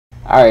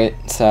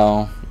Alright,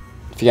 so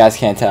if you guys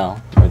can't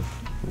tell, we're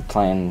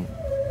playing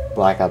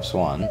Black Ops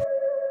 1.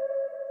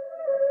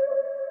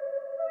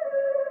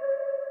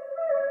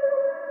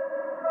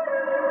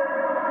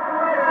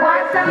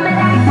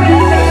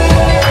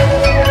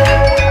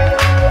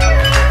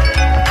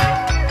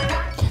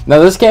 Now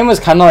this game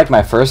was kind of like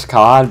my first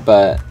COD,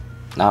 but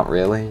not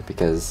really,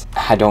 because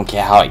I don't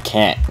get how it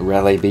can't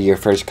really be your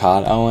first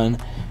COD, Owen.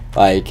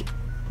 Like,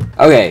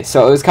 okay,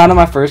 so it was kind of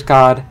my first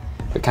COD,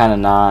 but kind of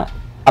not.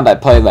 I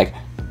played like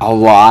a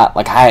lot,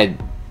 like I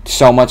had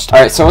so much.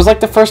 Alright, so it was like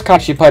the first COD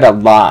she played a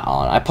lot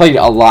on. I played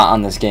a lot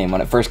on this game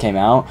when it first came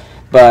out,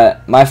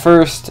 but my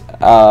first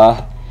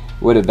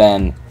would have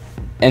been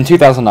in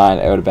 2009.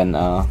 It would have been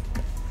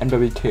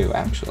MW2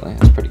 actually.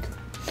 It's pretty cool.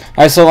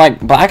 Alright, so like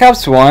Black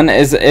Ops 1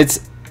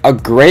 it's a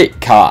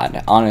great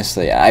COD,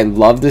 honestly. I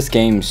love this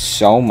game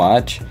so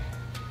much,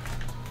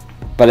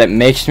 but it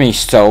makes me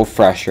so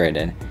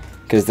frustrated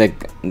because the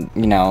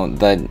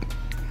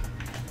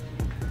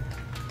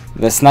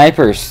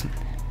snipers,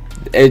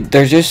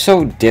 they're just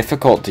so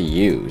difficult to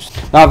use.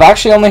 Now I've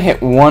actually only hit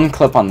one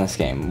clip on this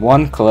game,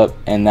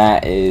 and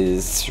that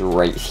is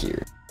right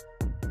here.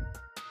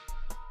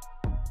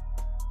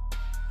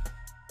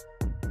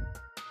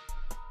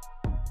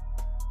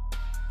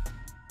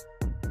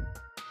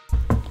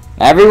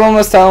 Everyone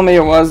was telling me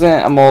it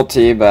wasn't a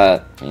multi,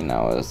 but you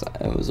know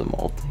it was a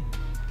multi.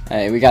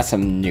 Hey, we got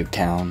some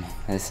Nuketown.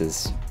 This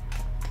is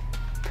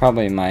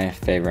probably my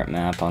favorite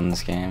map on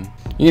this game.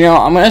 You know,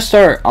 I'm gonna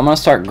start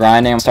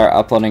grinding. Start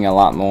uploading a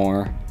lot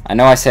more. I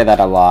know I say that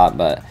a lot,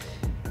 but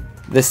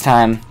this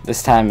time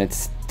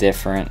it's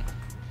different.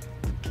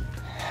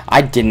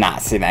 I did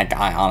not see that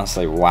guy,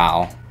 honestly.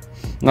 Wow.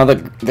 No,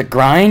 the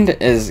grind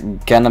is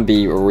gonna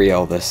be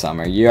real this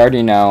summer. You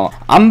already know.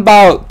 I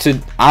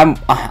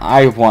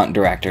want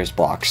director's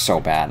block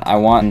so bad. I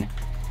want,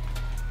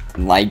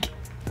 like,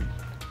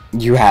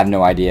 you have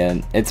no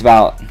idea. It's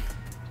about,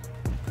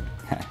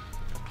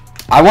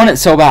 I want it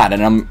so bad,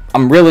 and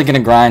I'm really gonna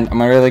grind.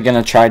 I'm really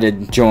gonna try to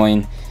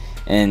join,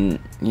 and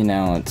you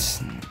know,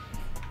 it's.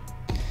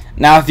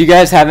 Now, if you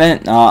guys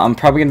haven't, I'm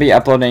probably gonna be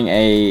uploading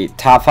a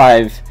top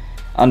 5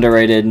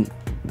 underrated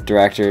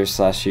directors /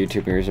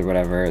 YouTubers or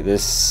whatever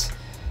this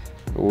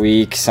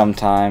week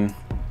sometime.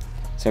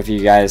 So if you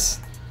guys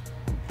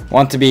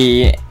want to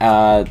be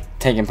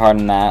taking part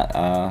in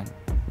that,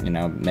 you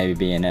know, maybe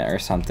be in it or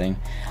something.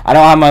 I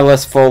don't have my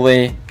list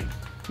fully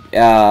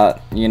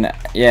you know,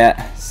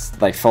 yeah,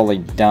 like fully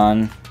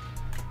done.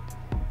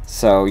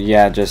 So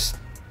yeah, just,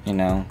 you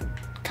know,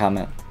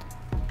 comment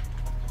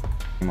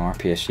more.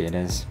 PSG it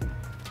is.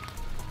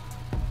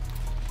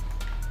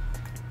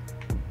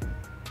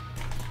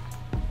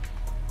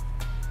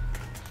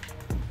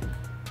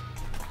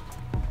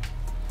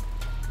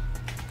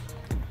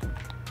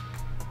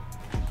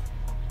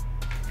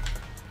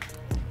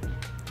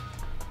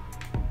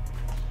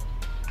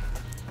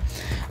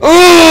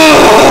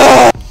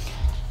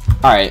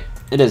 Alright,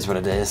 it is what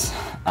it is.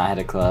 I had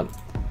a club.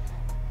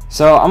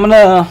 So I'm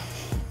gonna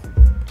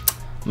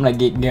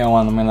get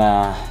going. I'm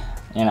gonna,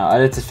 you know,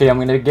 edit this video. I'm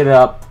gonna get it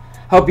up.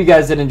 Hope you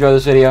guys did enjoy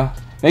this video.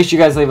 Make sure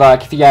you guys leave a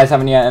like. If you guys have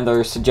any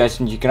other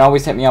suggestions, you can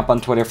always hit me up on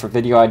Twitter for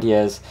video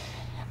ideas.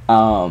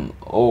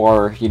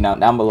 Or, you know,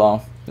 down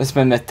below. This has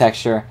been Myth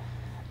Texture.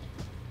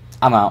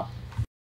 I'm out.